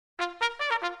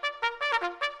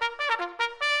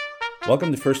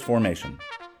Welcome to First Formation,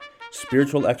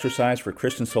 spiritual exercise for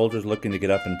Christian soldiers looking to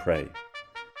get up and pray.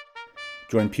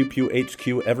 Join Pew Pew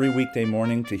HQ every weekday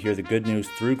morning to hear the good news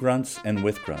through grunts and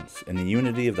with grunts in the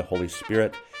unity of the Holy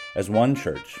Spirit as one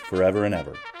church forever and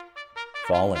ever.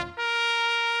 Fall in.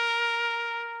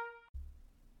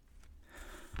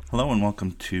 Hello and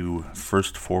welcome to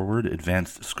First Forward,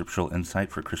 Advanced Scriptural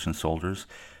Insight for Christian Soldiers.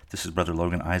 This is Brother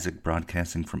Logan Isaac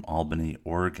broadcasting from Albany,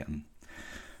 Oregon.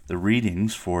 The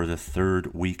readings for the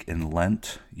third week in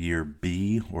Lent, year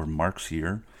B, or Mark's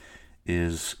year,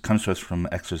 comes to us from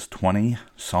Exodus 20,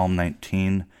 Psalm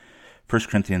 19, 1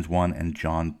 Corinthians 1, and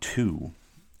John 2.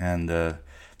 And there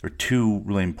are two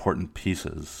really important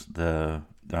pieces that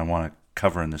I want to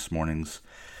cover in this morning's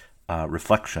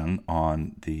reflection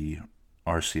on the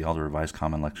RCL, the Revised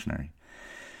Common Lectionary.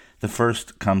 The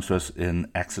first comes to us in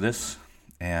Exodus,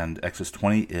 and Exodus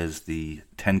 20 is the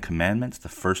Ten Commandments, the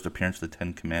first appearance of the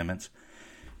Ten Commandments.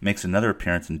 Makes another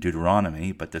appearance in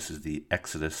Deuteronomy, but this is the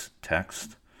Exodus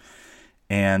text.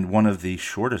 And one of the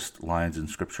shortest lines in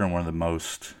Scripture, and one of the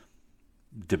most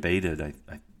debated, I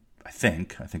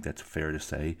think that's fair to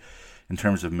say, in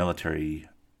terms of military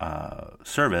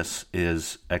service,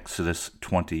 is Exodus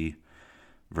 20,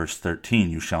 verse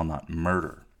 13, you shall not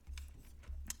murder.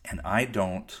 And I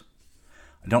don't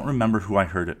remember who I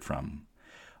heard it from.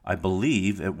 I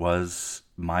believe it was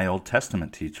my Old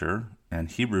Testament teacher and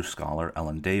Hebrew scholar,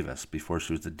 Ellen Davis, before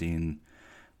she was the dean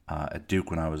at Duke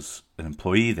when I was an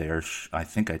employee there. I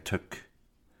took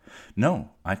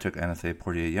Anethea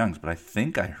Portier-Young's, but I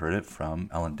think I heard it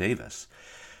from Ellen Davis.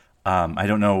 I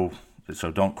don't know, so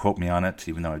don't quote me on it,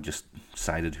 even though I just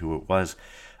cited who it was.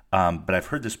 But I've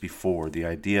heard this before, the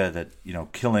idea that,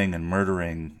 killing and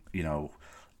murdering,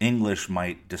 English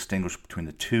might distinguish between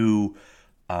the two,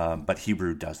 but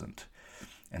Hebrew doesn't.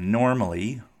 And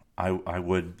normally, I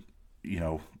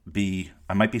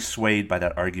might be swayed by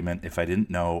that argument if I didn't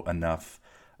know enough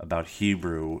about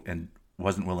Hebrew and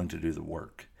wasn't willing to do the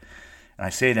work. And I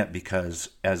say that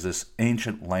because as this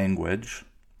ancient language,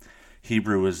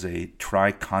 Hebrew is a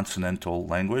triconsonantal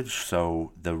language,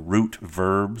 so the root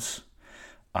verbs,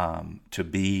 to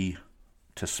be,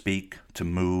 to speak, to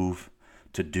move,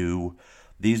 to do,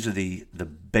 these are the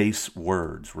base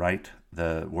words, right?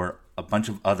 Where a bunch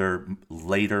of other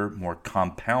later, more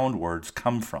compound words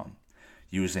come from,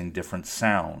 using different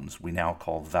sounds we now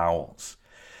call vowels.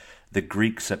 The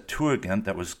Greek Septuagint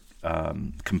that was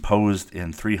composed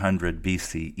in 300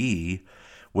 BCE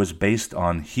was based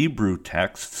on Hebrew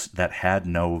texts that had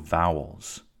no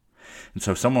vowels. And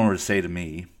so if someone were to say to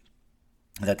me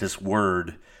that this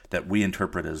word that we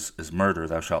interpret as murder,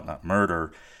 thou shalt not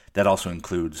murder, that also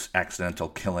includes accidental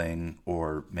killing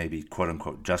or maybe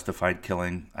quote-unquote justified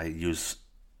killing. I use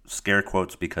scare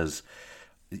quotes because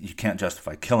you can't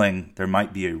justify killing. There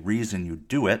might be a reason you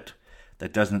do it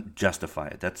that doesn't justify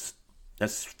it. That's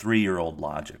 3-year-old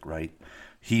logic, right?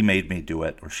 He made me do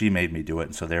it or she made me do it,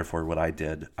 and so therefore what I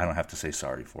did, I don't have to say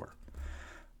sorry for.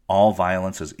 All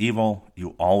violence is evil.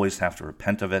 You always have to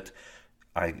repent of it.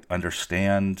 I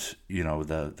understand,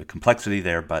 the complexity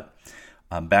there, but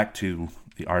back to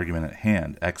the argument at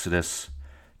hand. Exodus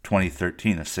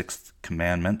 20:13, the sixth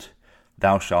commandment,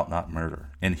 thou shalt not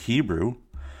murder. In Hebrew,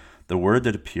 the word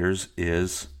that appears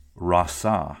is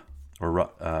rasah, or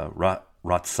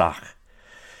ratzach.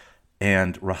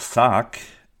 And ratzach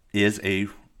is a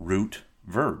root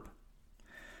verb.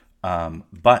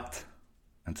 But,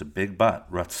 and it's a big but,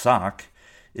 ratzach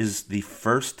is the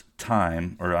first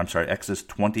time, Exodus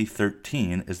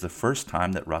 20:13 is the first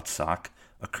time that ratzach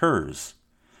occurs.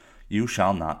 You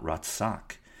shall not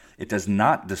ratzach. It does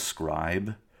not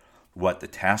describe what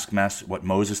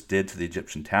Moses did to the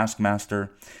Egyptian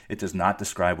taskmaster. It does not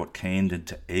describe what Cain did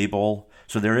to Abel.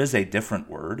 So there is a different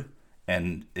word,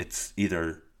 and it's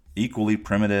either equally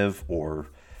primitive or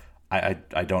I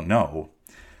don't know.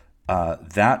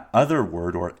 That other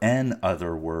word, or an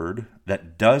other word,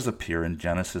 that does appear in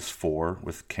Genesis 4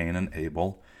 with Cain and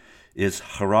Abel is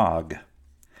harag.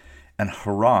 And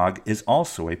harag is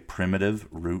also a primitive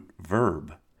root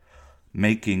verb,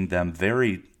 making them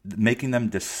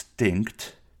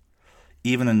distinct,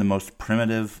 even in the most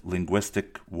primitive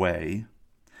linguistic way.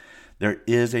 There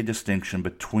is a distinction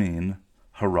between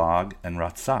harag and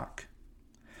ratzach.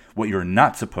 What you're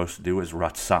not supposed to do is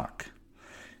ratzach.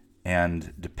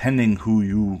 And depending who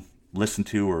you listen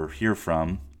to or hear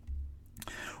from,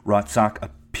 ratzach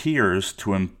appears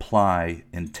to imply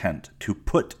intent, to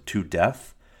put to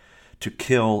death, to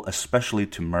kill, especially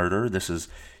to murder. This is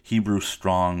Hebrew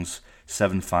Strong's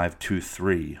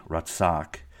 7523,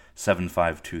 ratzach,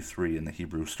 7523 in the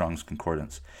Hebrew Strong's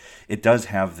Concordance. It does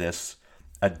have this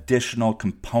additional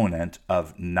component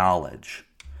of knowledge.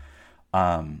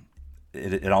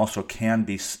 It also can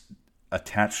be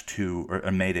attached to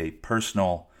or made a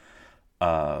personal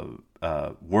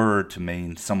word to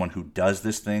mean someone who does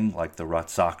this thing, like the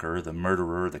Ratzaker, the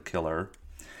murderer, the killer.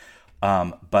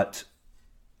 But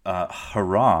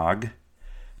harag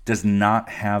does not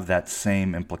have that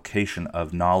same implication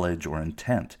of knowledge or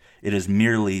intent. It is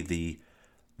merely the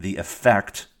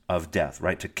effect of death,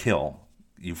 right? To kill.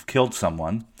 You've killed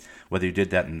someone, whether you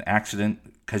did that in an accident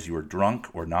because you were drunk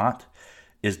or not,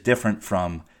 is different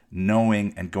from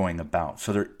knowing and going about.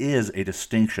 So there is a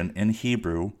distinction in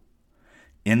Hebrew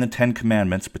in the Ten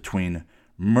Commandments between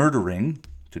murdering,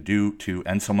 to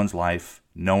end someone's life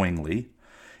knowingly,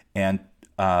 and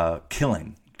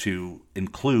killing, to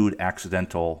include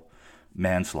accidental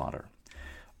manslaughter.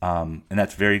 And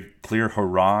that's very clear.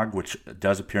 Harag, which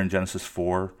does appear in Genesis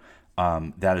 4,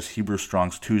 that is Hebrew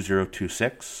Strong's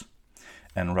 2026.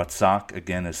 And Ratzak,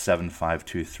 again, is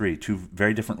 7523. Two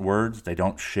very different words. They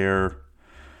don't share,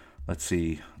 I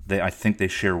think they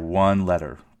share one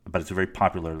letter, but it's a very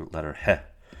popular letter, he.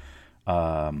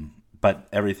 But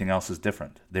everything else is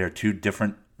different. They are two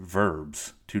different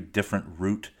verbs, two different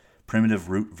primitive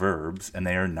root verbs, and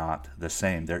they are not the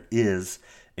same. There is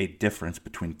a difference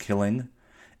between killing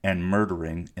and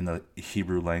murdering in the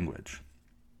Hebrew language.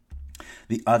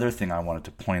 The other thing I wanted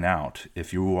to point out,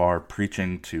 if you are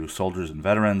preaching to soldiers and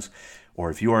veterans, or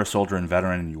if you are a soldier and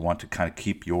veteran and you want to kind of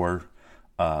keep your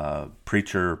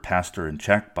preacher or pastor in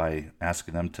check by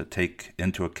asking them to take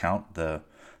into account the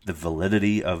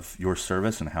validity of your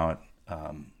service and how it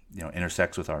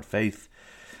intersects with our faith.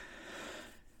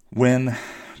 When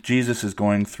Jesus is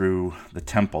going through the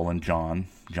temple in John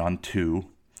 2,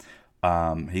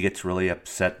 he gets really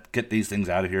upset. Get these things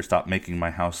out of here. Stop making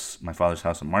my Father's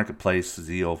house a marketplace.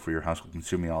 Zeal for your house will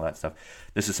consume me, all that stuff.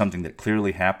 This is something that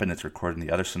clearly happened. It's recorded in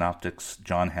the other synoptics.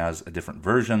 John has a different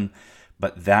version,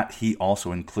 but that he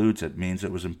also includes it means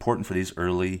it was important for these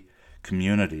early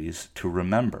communities to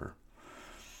remember.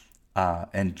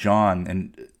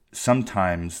 And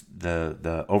sometimes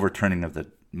the overturning of the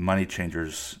money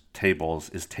changers' tables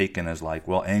is taken as like,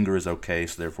 well, anger is okay,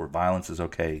 so therefore violence is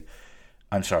okay.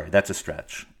 I'm sorry, that's a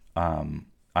stretch. I'm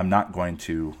not going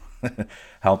to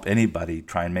help anybody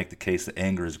try and make the case that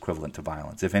anger is equivalent to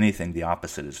violence. If anything, the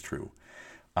opposite is true.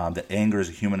 That anger is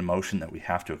a human emotion that we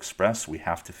have to express. We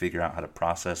have to figure out how to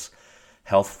process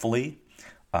healthfully.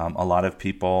 A lot of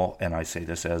people, and I say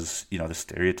this as the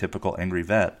stereotypical angry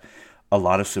vet, a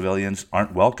lot of civilians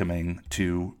aren't welcoming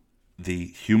to the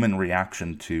human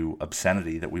reaction to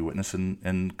obscenity that we witness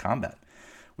in combat.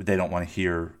 They don't want to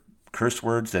hear curse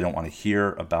words. They don't want to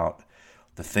hear about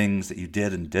the things that you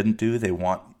did and didn't do. They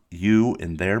want you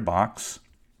in their box,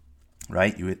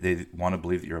 right? They want to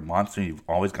believe that you're a monster. You've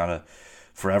always got to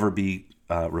forever be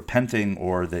repenting,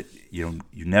 or that you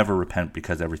never repent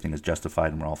because everything is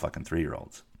justified and we're all fucking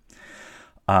 3-year-olds.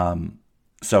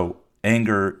 So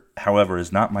anger, however,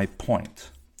 is not my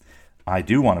point. I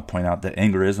do want to point out that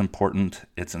anger is important.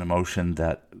 It's an emotion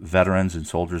that veterans and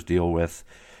soldiers deal with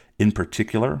in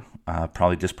particular,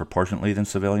 probably disproportionately than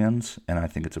civilians, and I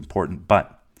think it's important.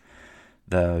 But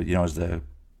as the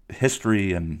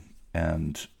history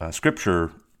and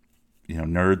scripture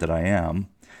nerd that I am,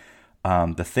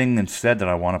 the thing instead that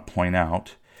I want to point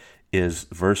out is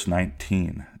verse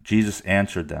 19. Jesus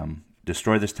answered them,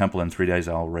 "Destroy this temple, in 3 days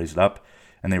I will raise it up."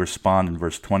 And they respond in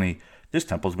verse 20, "This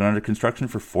temple's been under construction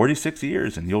for 46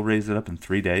 years, and you'll raise it up in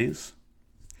 3 days?"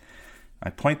 I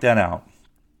point that out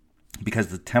because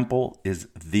the temple is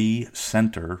the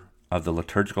center of the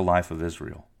liturgical life of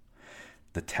Israel.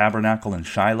 The tabernacle in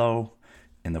Shiloh,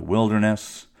 in the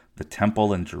wilderness, the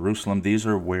temple in Jerusalem, these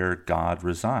are where God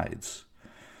resides.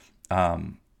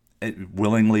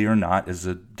 Willingly or not is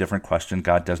a different question.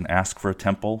 God doesn't ask for a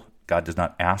temple. God does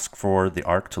not ask for the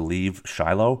ark to leave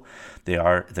Shiloh.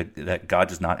 That God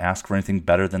does not ask for anything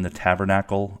better than the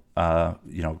tabernacle.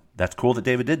 That's cool that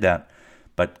David did that,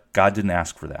 but God didn't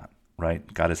ask for that,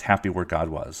 right? God is happy where God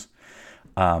was.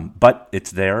 But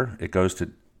it's there. It goes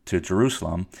to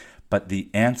Jerusalem. But the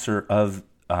answer of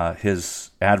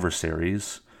his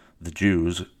adversaries, the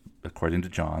Jews, according to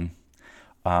John,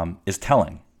 is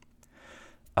telling.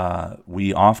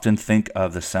 We often think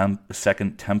of the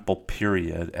Second Temple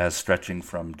period as stretching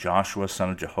from Joshua, son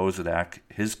of Jehozadak,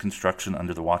 his construction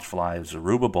under the watchful eye of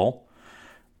Zerubbabel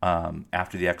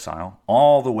after the exile,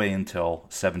 all the way until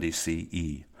 70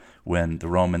 CE, when the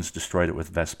Romans destroyed it with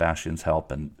Vespasian's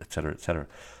help, and et cetera, et cetera.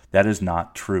 That is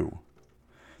not true.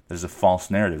 That is a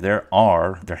false narrative. There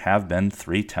have been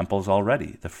 3 temples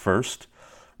already. The first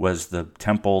was the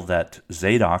temple that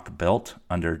Zadok built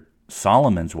under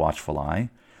Solomon's watchful eye,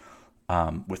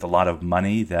 with a lot of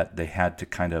money that they had to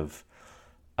kind of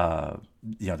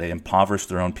They impoverished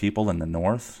their own people in the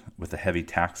north with the heavy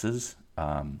taxes.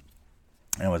 And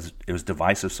it was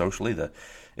divisive socially.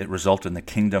 It resulted in the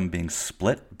kingdom being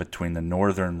split between the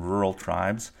northern rural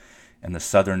tribes and the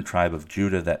southern tribe of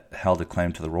Judah that held a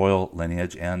claim to the royal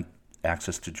lineage and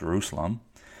access to Jerusalem,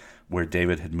 where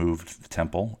David had moved the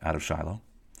temple out of Shiloh.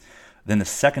 Then the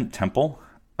second temple,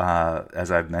 as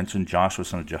I've mentioned, Joshua,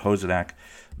 son of Jehozadak,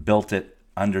 built it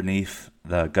underneath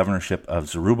the governorship of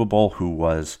Zerubbabel, who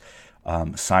was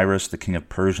Cyrus, the king of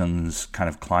Persia's kind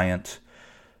of client,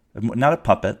 not a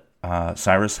puppet.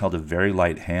 Cyrus held a very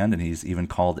light hand, and he's even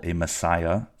called a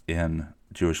Messiah in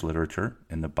Jewish literature,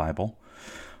 in the Bible.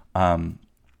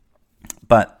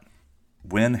 But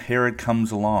when Herod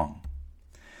comes along,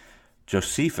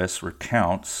 Josephus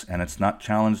recounts, and it's not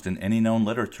challenged in any known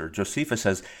literature, Josephus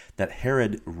says that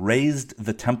Herod razed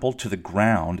the temple to the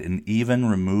ground and even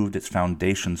removed its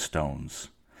foundation stones.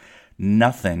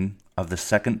 Nothing of the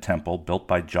second temple built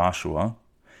by Joshua,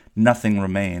 nothing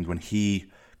remained when he,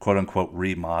 quote-unquote,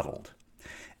 remodeled.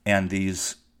 And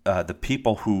these the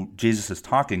people who Jesus is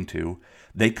talking to,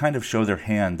 they kind of show their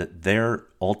hand that their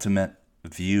ultimate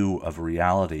view of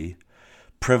reality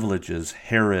privileges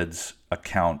Herod's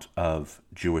account of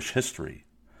Jewish history.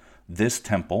 This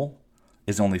temple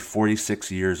is only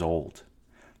 46 years old.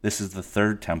 This is the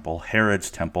third temple, Herod's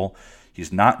temple.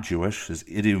 He's not Jewish, he's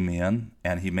Idumean,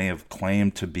 and he may have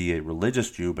claimed to be a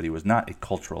religious Jew, but he was not a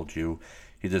cultural Jew.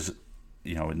 He does,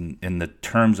 in the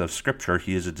terms of Scripture,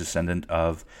 he is a descendant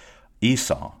of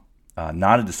Esau,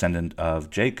 not a descendant of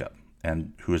Jacob,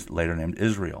 and who is later named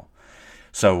Israel.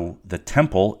 So the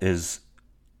temple is,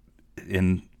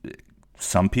 in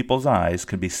some people's eyes,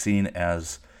 can be seen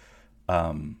as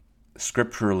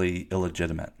scripturally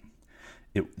illegitimate.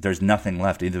 There's nothing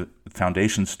left. Either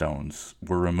foundation stones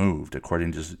were removed,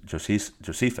 according to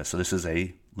Josephus. So this is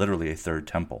literally a third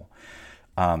temple.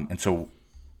 And so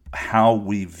how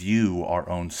we view our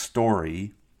own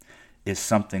story is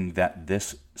something that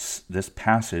this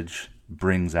passage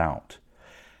brings out.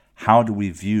 How do we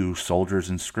view soldiers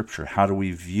in Scripture? How do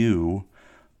we view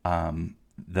and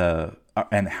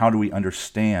how do we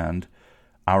understand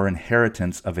our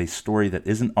inheritance of a story that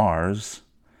isn't ours,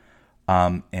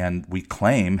 and we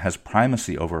claim has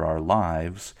primacy over our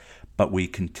lives, but we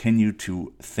continue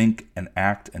to think and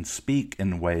act and speak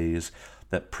in ways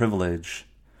that privilege,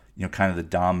 kind of the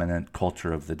dominant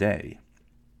culture of the day.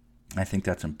 I think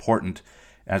that's important,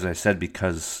 as I said,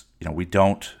 because we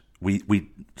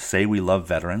say we love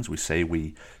veterans, we say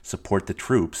we support the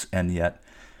troops, and yet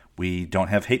we don't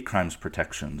have hate crimes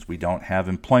protections, we don't have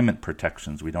employment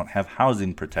protections, we don't have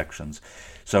housing protections.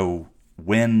 So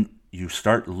when you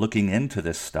start looking into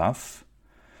this stuff,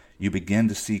 you begin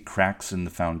to see cracks in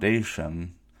the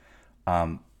foundation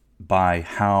by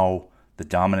how the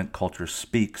dominant culture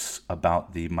speaks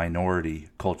about the minority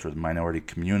culture, the minority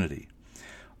community.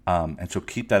 And so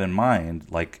keep that in mind,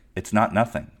 like it's not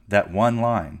nothing. That one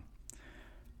line,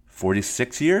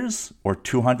 46 years or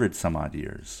 200 some odd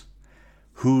years,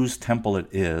 whose temple it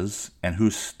is and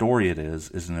whose story it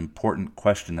is an important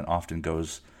question that often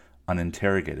goes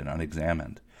uninterrogated,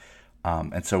 unexamined.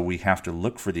 And so we have to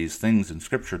look for these things in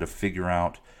Scripture to figure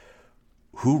out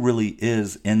who really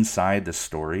is inside the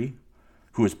story,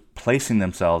 who is placing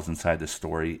themselves inside the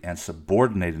story and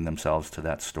subordinating themselves to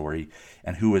that story,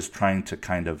 and who is trying to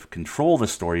kind of control the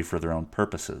story for their own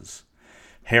purposes.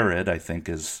 Herod, I think,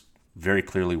 is very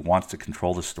clearly wants to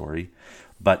control the story,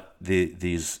 but the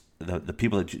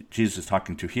people that Jesus is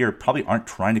talking to here probably aren't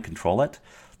trying to control it.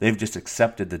 They've just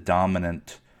accepted the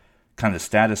dominant kind of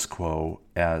status quo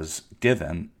as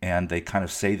given, and they kind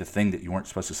of say the thing that you weren't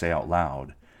supposed to say out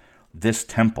loud. This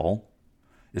temple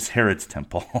is Herod's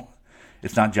temple.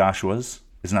 It's not Joshua's.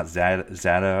 It's not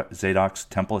Zadok's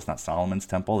temple. It's not Solomon's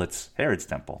temple. It's Herod's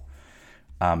temple.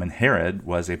 And Herod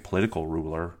was a political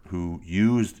ruler who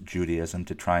used Judaism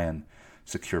to try and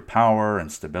secure power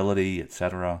and stability,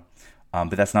 etc.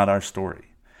 But that's not our story.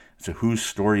 So whose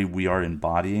story we are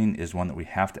embodying is one that we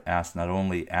have to ask not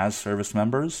only as service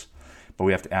members, but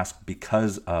we have to ask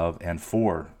because of and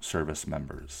for service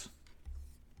members.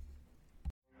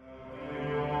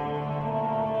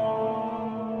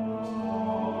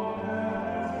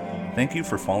 Thank you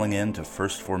for falling in to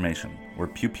First Formation, where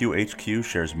Pew Pew HQ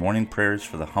shares morning prayers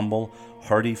for the humble,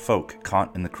 hardy folk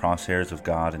caught in the crosshairs of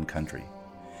God and country.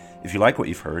 If you like what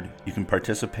you've heard, you can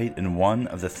participate in one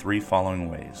of the three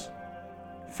following ways.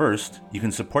 First, you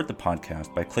can support the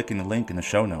podcast by clicking the link in the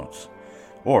show notes.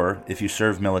 Or, if you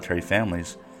serve military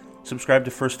families, subscribe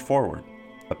to First Forward,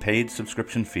 a paid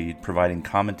subscription feed providing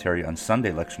commentary on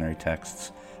Sunday lectionary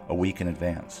texts a week in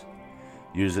advance.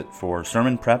 Use it for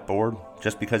sermon prep or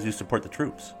just because you support the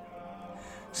troops.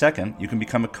 Second, you can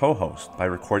become a co-host by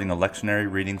recording a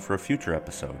lectionary reading for a future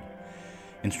episode.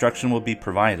 Instruction will be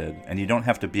provided, and you don't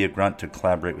have to be a grunt to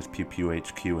collaborate with Pew Pew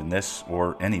HQ in this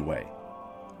or any way.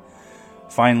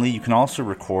 Finally, you can also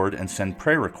record and send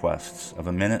prayer requests of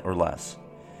a minute or less.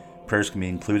 Prayers can be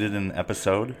included in an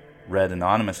episode, read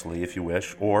anonymously if you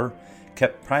wish, or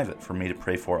kept private for me to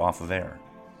pray for off of air.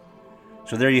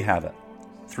 So there you have it,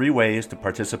 3 ways to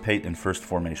participate in First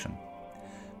Formation.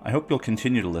 I hope you'll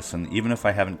continue to listen, even if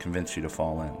I haven't convinced you to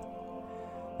fall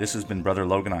in. This has been Brother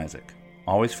Logan Isaac,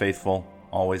 always faithful,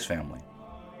 always family.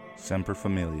 Semper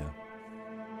Familia.